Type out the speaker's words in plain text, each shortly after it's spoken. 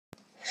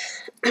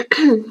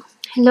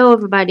Hello,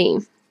 everybody.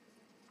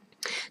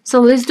 So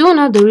let's do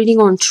another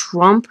reading on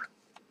Trump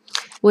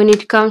when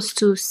it comes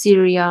to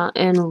Syria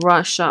and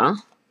Russia.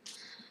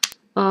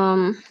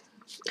 From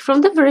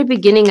the very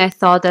beginning, I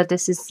thought that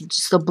this is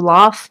just a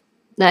bluff,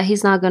 that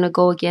he's not gonna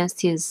go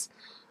against his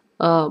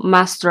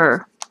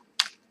master,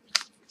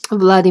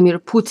 Vladimir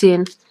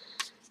Putin.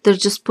 They're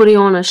just putting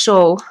on a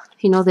show.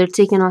 You know, they're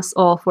taking us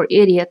all for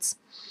idiots.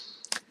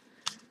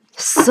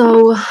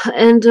 So,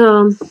 and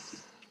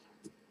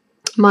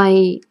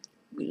my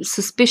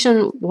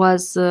suspicion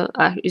was,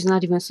 it's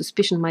not even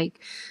suspicion,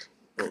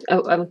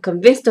 I'm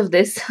convinced of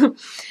this.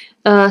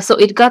 So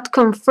it got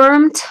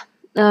confirmed.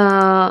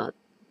 So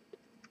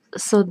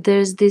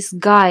there's this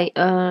guy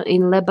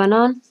in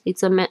Lebanon.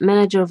 It's a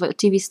manager of a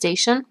TV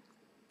station.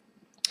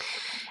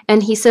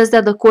 And he says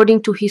that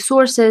according to his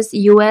sources,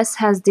 US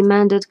has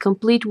demanded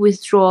complete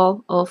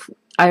withdrawal of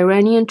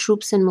Iranian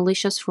troops and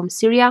militias from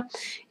Syria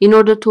in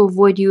order to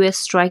avoid US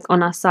strike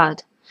on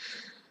Assad.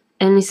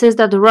 And he says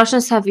that the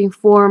Russians have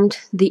informed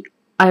the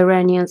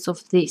Iranians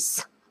of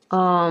this.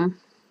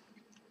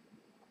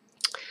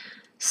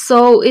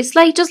 So it's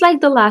like just like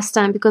the last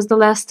time, because the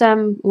last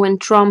time when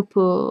Trump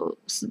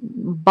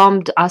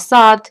bombed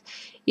Assad,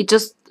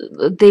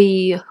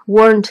 they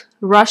warned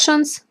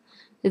Russians,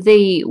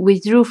 they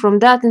withdrew from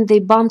that, and they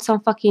bombed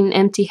some fucking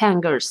empty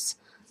hangars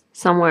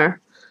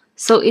somewhere.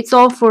 So it's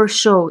all for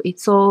show.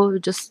 It's all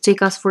just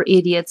take us for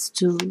idiots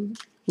to,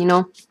 you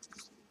know.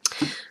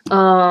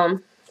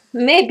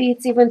 Maybe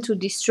it's even to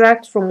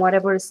distract from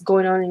whatever is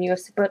going on in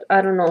US, but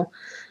I don't know.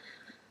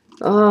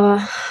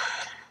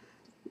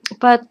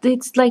 But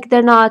it's like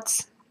they're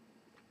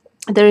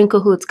in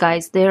cahoots,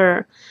 guys.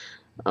 They're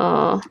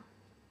not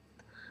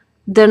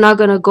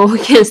gonna go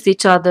against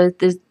each other.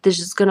 They're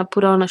just gonna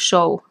put on a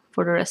show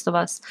for the rest of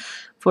us,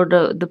 for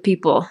the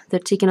people. They're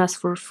taking us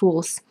for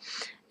fools.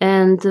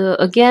 And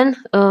again,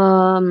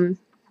 now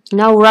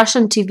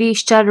Russian TV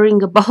is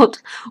chattering about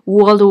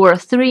World War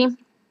III.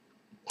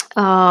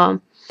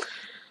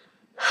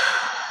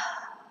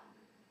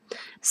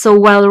 So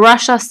while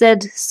Russia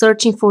said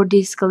searching for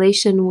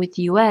de-escalation with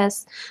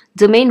US,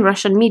 the main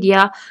Russian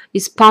media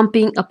is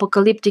pumping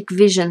apocalyptic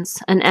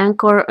visions. An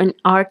anchor on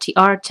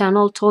RTR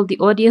channel told the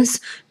audience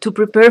to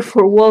prepare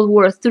for World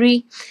War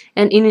III,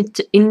 and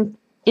in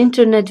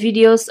internet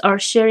videos are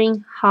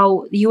sharing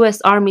how the US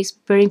Army is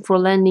preparing for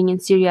landing in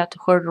Syria to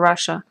hurt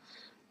Russia.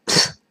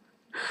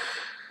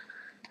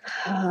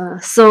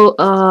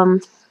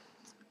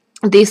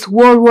 This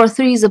World War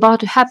III is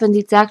about to happen.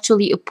 It's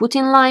actually a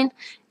Putin line,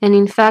 and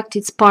in fact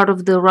it's part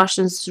of the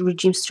Russian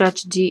regime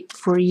strategy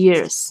for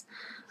years.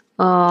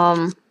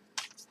 And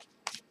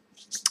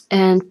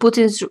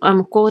Putin's,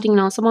 I'm quoting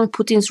now someone,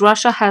 Putin's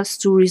Russia has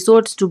to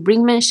resort to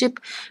brinkmanship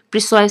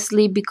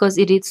precisely because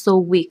it is so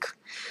weak.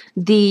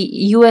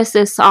 The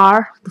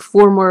USSR, the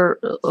former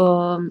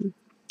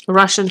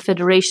Russian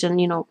Federation,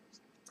 you know,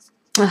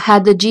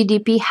 had the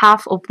GDP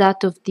half of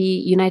that of the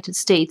United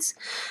States,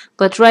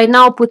 but right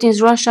now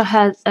Putin's Russia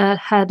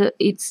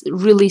it's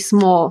really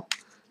small.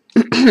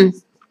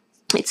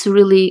 It's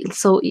really,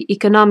 so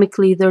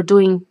economically they're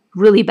doing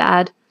really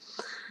bad,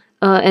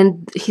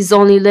 and his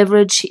only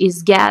leverage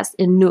is gas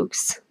and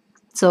nukes.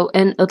 So,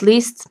 and at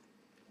least,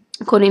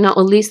 according now, at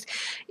least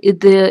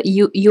the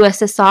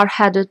USSR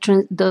had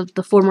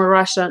the former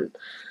Russian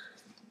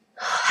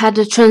had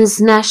a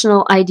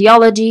transnational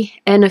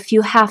ideology and a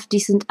few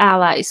half-decent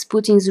allies.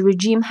 Putin's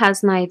regime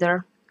has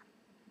neither.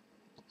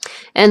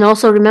 And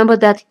also remember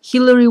that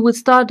Hillary would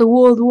start the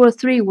World War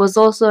III was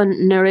also a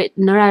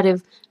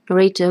narrative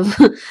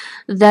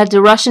that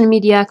the Russian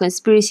media,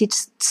 conspiracy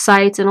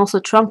sites, and also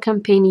Trump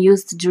campaign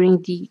used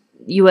during the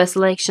US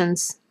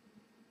elections.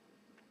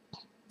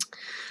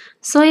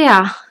 So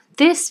yeah,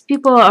 these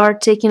people are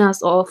taking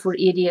us all for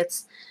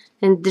idiots,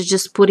 and they're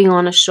just putting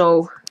on a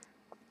show.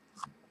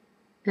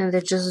 And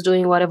they're just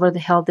doing whatever the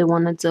hell they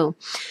want to do.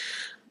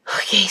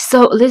 Okay,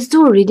 so let's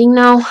do a reading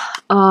now.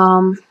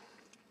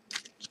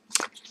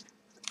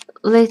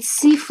 Let's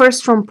see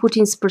first from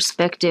Putin's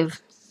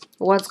perspective.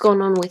 What's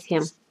going on with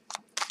him?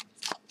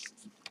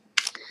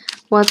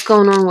 What's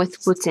going on with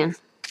Putin?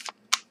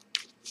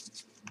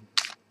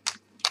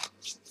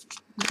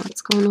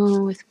 What's going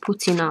on with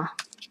Putina?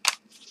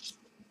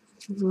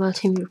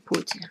 Vladimir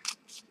Putin.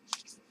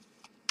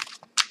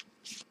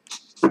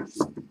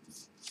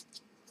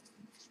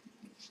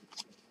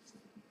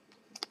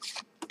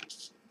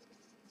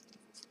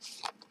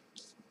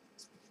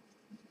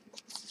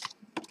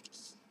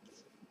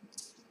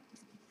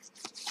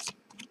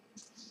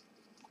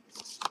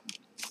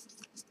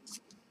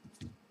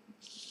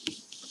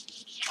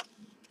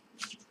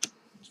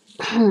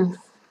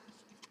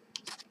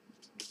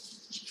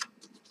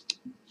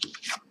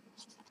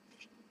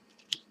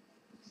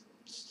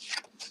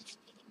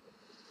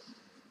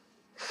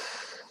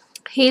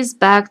 He's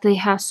back. They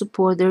have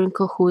support. They're in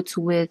cahoots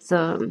with.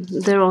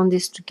 They're on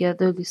this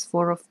together. This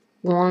Four of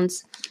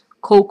Wands,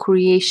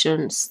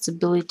 co-creation,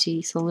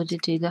 stability,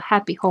 solidity, the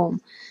happy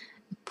home.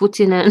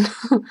 Putin and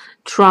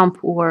Trump,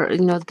 or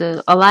you know,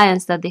 the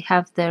alliance that they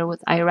have there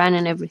with Iran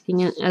and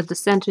everything. And at the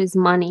center is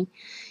money.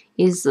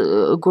 is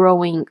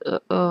growing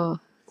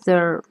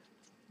their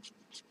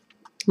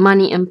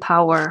money and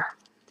power.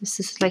 This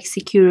is like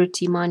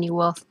security, money,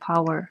 wealth,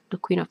 power. The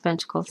Queen of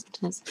Pentacles.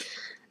 Sometimes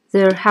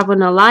they have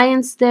an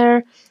alliance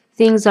there.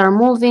 Things are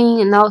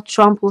moving, and now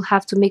Trump will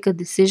have to make a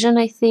decision.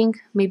 I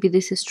think maybe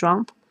this is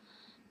Trump.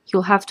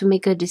 He'll have to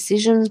make a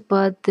decision,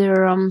 but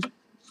they're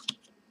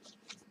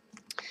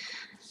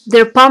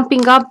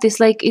pumping up this,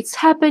 like it's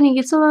happening.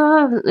 It's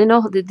you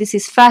know, this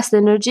is fast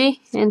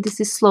energy and this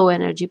is slow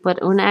energy.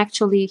 But when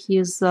actually he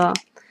has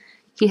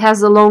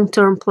a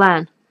long-term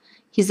plan.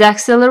 He's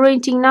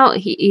accelerating now.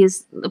 He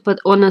is, but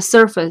on a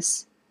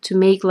surface to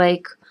make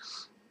like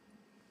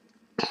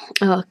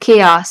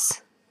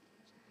chaos.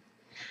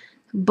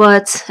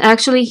 But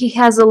actually, he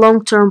has a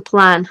long-term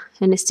plan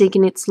and is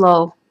taking it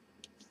slow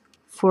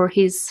for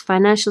his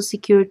financial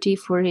security,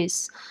 for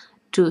his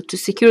to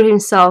secure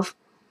himself,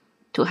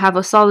 to have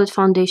a solid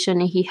foundation.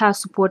 And he has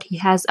support. He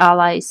has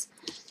allies.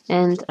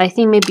 And I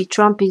think maybe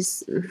Trump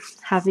is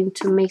having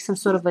to make some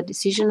sort of a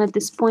decision at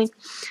this point.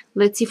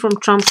 Let's see from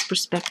Trump's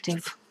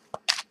perspective.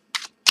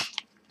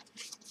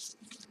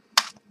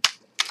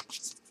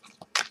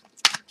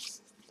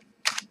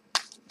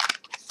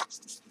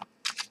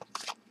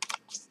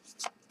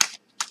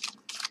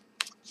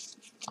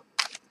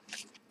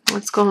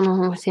 What's going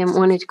on with him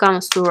when it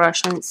comes to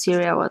Russia and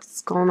Syria?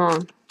 What's going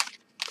on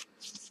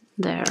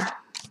there?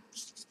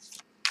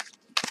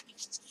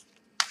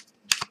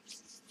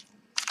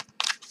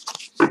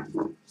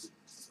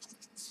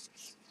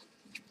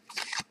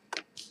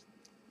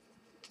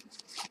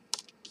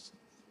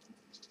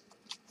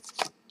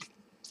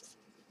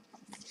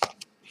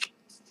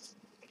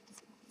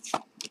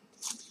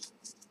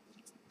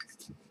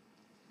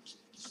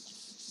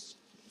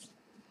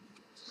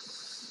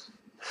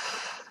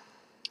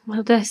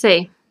 What did I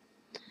say?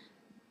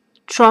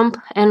 Trump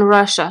and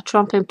Russia,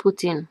 Trump and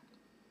Putin.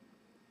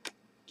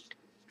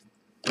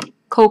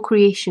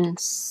 Co-creation,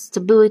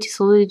 stability,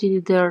 solidity,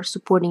 they're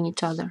supporting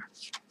each other.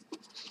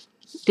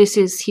 This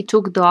is, he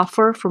took the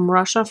offer from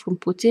Russia, from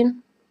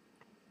Putin.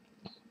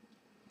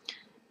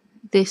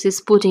 This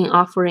is Putin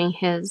offering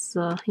his,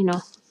 you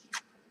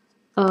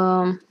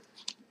know,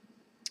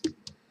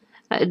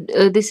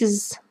 this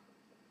is,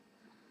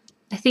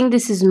 I think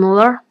this is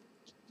Mueller.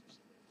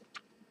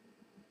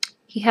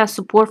 He has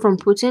support from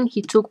Putin.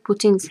 He took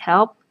Putin's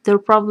help. They're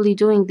probably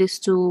doing this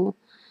to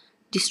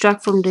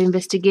distract from the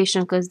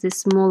investigation, because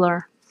this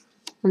Mueller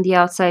on the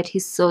outside,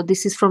 so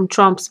this is from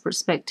Trump's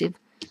perspective.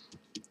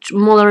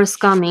 Mueller is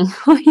coming.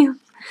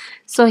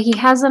 So he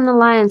has an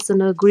alliance,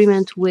 an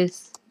agreement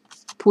with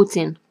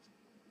Putin.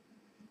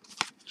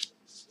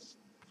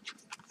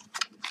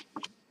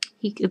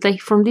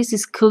 Like from this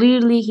is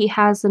clearly he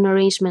has an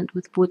arrangement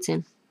with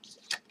Putin.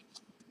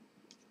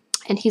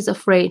 And he's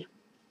afraid.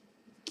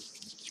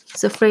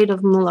 He's afraid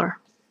of Mueller.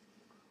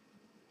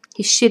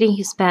 He's shitting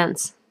his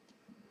pants.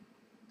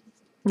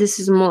 This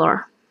is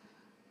Mueller.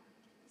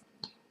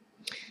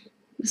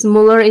 This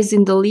Mueller is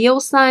in the Leo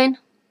sign.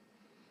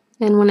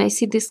 And when I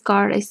see this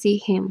card, I see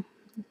him,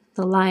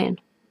 the lion,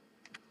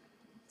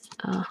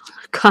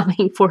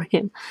 coming for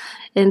him.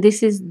 And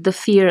this is the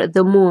fear,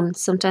 the moon.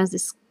 Sometimes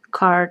this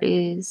card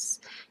is,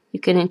 you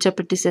can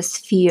interpret this as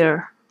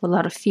fear, a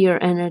lot of fear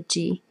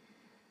energy,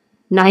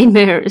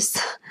 nightmares,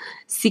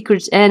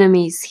 secret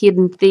enemies,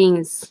 hidden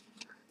things,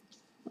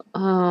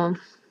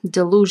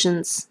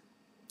 delusions,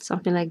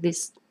 something like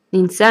this,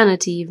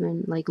 insanity,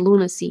 even like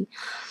lunacy.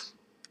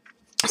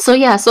 So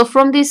yeah, so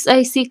from this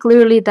I see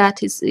clearly that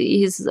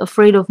he's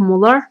afraid of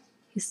Mueller.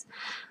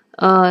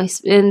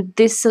 And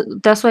this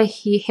that's why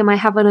he might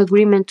have an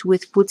agreement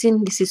with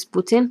Putin. This is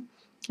Putin.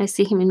 I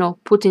see him, you know,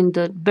 Putin,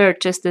 the bear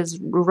chest, is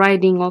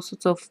riding all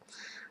sorts of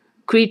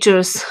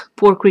creatures,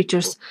 poor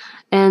creatures,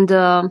 and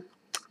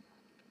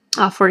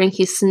offering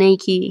his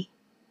snaky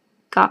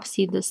cup.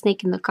 See the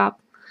snake in the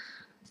cup,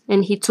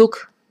 and he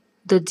took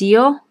the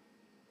deal.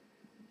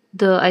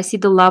 I see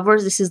the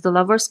lovers. This is the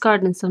lovers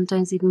card, and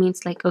sometimes it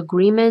means like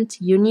agreement,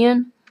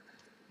 union,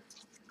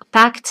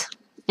 pact.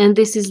 And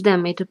this is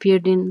them. It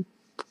appeared in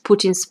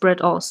Putin's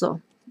spread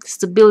also.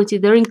 Stability.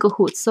 They're in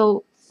cahoots.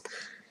 So,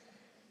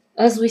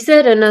 as we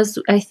said, and as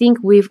I think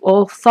we've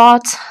all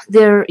thought,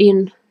 they're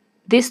in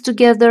this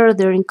together.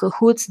 They're in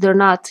cahoots. They're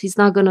not. He's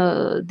not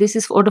gonna. This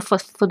is for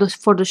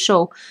the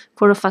show,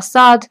 for the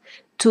facade.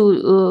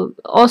 To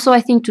also,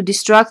 I think, to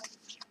distract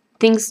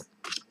things,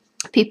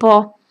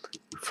 people,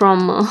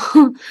 from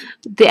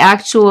the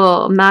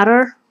actual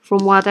matter,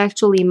 from what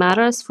actually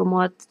matters, from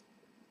what,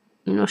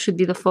 you know, should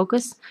be the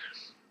focus.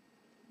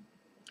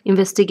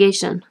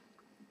 Investigation.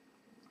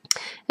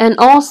 And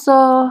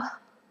also,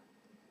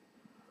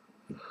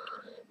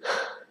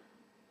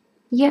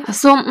 yeah,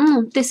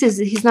 so this is,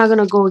 he's not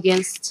gonna go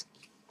against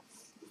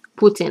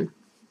Putin.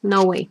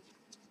 No way.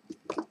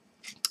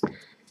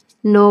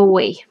 No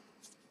way.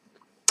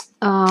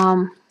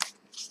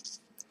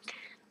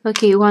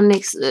 Okay, one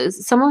next.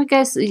 Some of you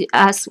guys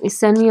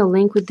send me a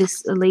link with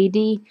this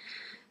lady,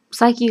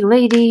 psychic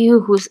lady,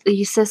 who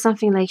says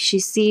something like she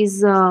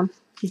sees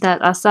that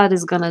Assad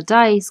is gonna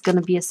die, he's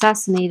gonna be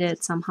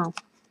assassinated somehow.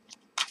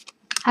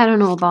 I don't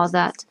know about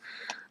that.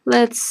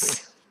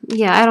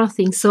 Yeah, I don't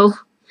think so.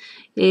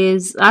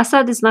 Is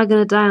Assad is not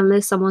gonna die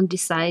unless someone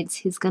decides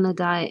he's gonna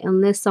die,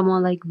 unless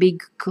someone like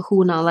big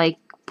kahuna like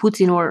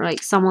Putin or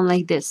like someone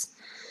like this.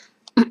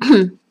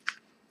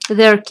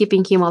 They're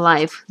keeping him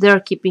alive. They're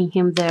keeping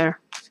him there.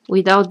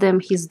 Without them,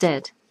 he's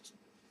dead.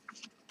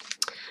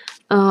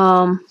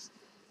 Um,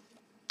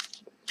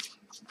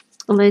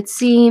 let's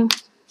see.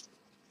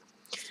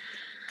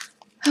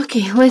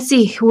 Okay, let's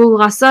see.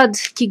 Will Assad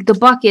kick the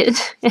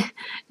bucket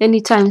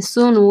anytime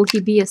soon? Will he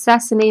be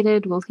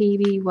assassinated? Will he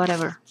be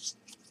whatever?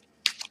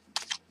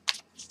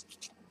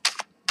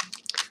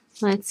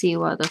 Let's see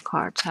what the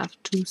cards have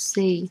to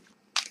say.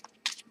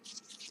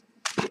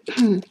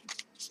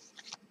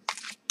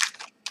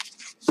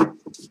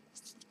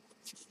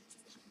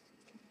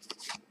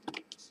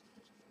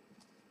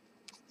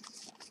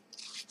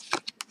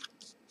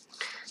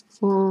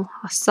 Oh,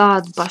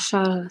 Assad,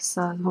 Bashar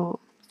Assad. Oh.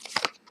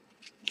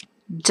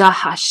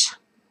 Jahash.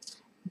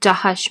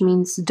 Jahash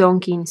means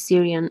donkey in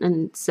Syrian,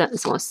 and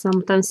so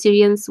sometimes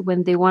Syrians,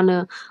 when they want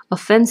to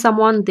offend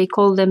someone, they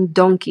call them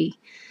donkey.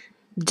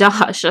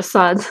 Jahash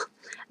Assad.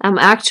 I'm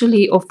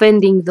actually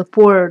offending the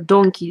poor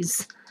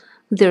donkeys.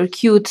 They're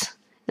cute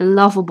and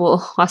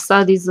lovable.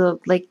 Assad is a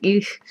like.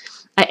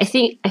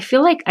 I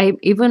feel like I'm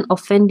even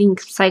offending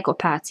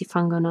psychopaths if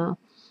I'm gonna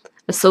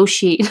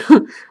associate.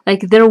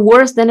 Like they're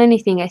worse than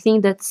anything. I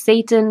think that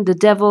Satan, the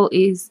devil,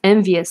 is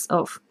envious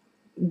of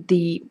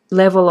the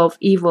level of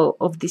evil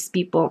of these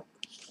people.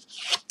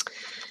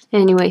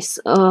 Anyways,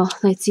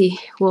 let's see.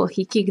 Will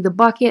he kick the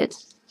bucket?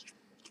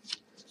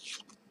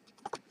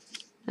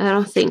 I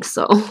don't think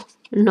so.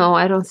 No,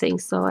 I don't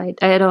think so.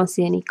 I don't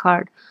see any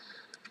card.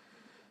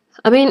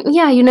 I mean,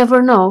 yeah, you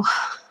never know.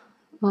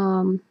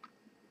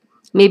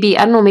 Maybe,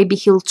 I don't know, maybe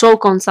he'll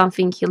choke on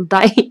something, he'll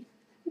die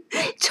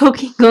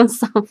choking on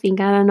something,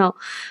 I don't know.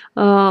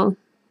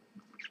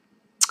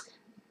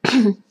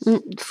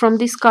 From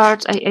this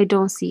card, I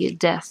don't see a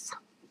death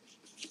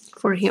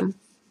for him.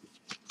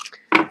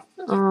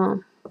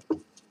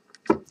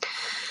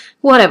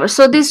 Whatever.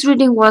 So this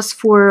reading was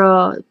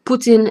for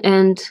Putin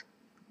and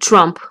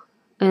Trump,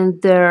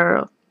 and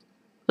there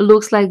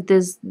looks like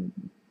this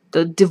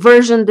the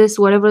diversion, this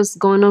whatever's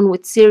going on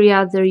with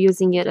Syria, they're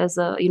using it as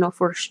a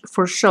for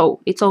show.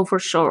 It's all for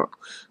show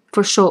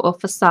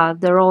of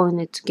Assad. They're all in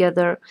it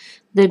together.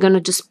 They're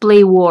gonna just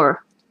play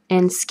war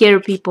and scare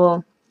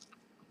people.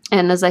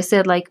 And as I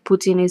said, like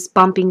Putin is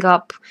pumping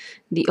up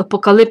the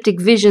apocalyptic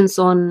visions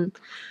on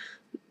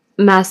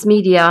mass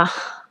media.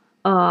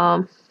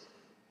 They're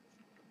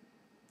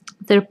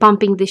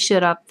pumping this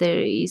shit up.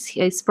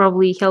 He's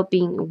probably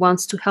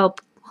wants to help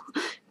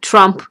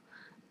Trump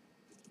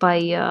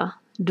by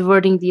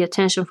diverting the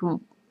attention from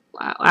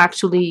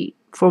actually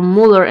from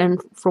Mueller and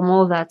from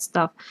all that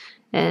stuff.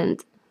 And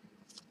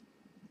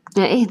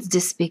it's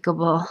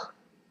despicable.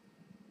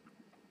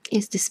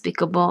 It's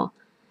despicable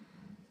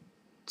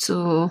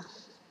to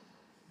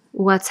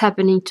what's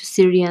happening to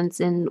Syrians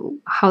and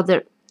how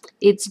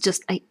it's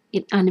just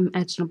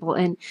unimaginable.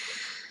 And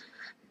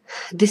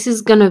this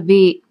is gonna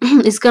be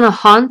it's gonna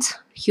haunt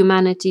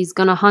humanity. It's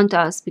gonna haunt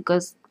us,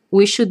 because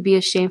we should be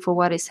ashamed for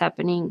what is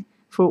happening,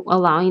 for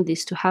allowing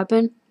this to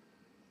happen,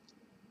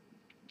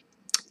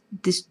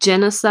 this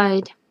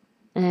genocide.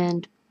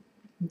 And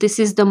this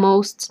is the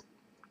most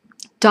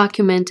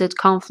documented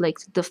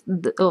conflict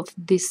of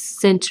this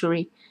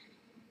century.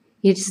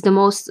 It is the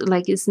most,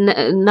 like, it's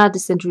not the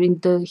century, in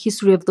the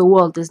history of the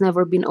world. There's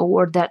never been a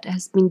war that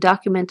has been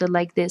documented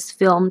like this,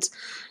 filmed,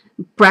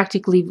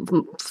 practically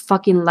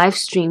fucking live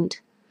streamed.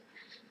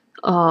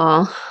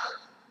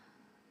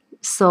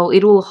 So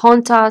it will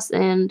haunt us,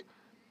 and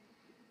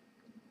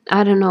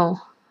I don't know.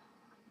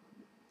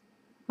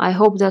 I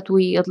hope that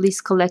we at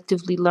least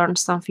collectively learn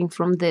something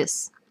from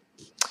this.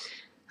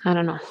 I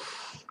don't know.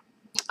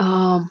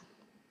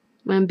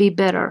 And be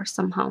better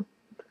somehow.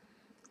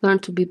 Learn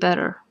to be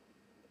better.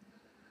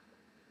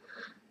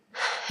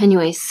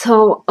 Anyway,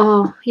 so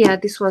yeah,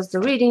 this was the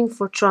reading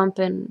for Trump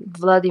and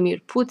Vladimir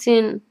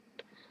Putin.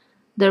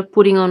 They're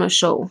putting on a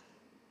show.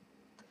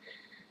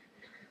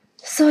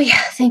 So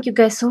yeah, thank you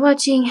guys for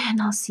watching,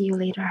 and I'll see you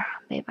later.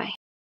 Bye bye.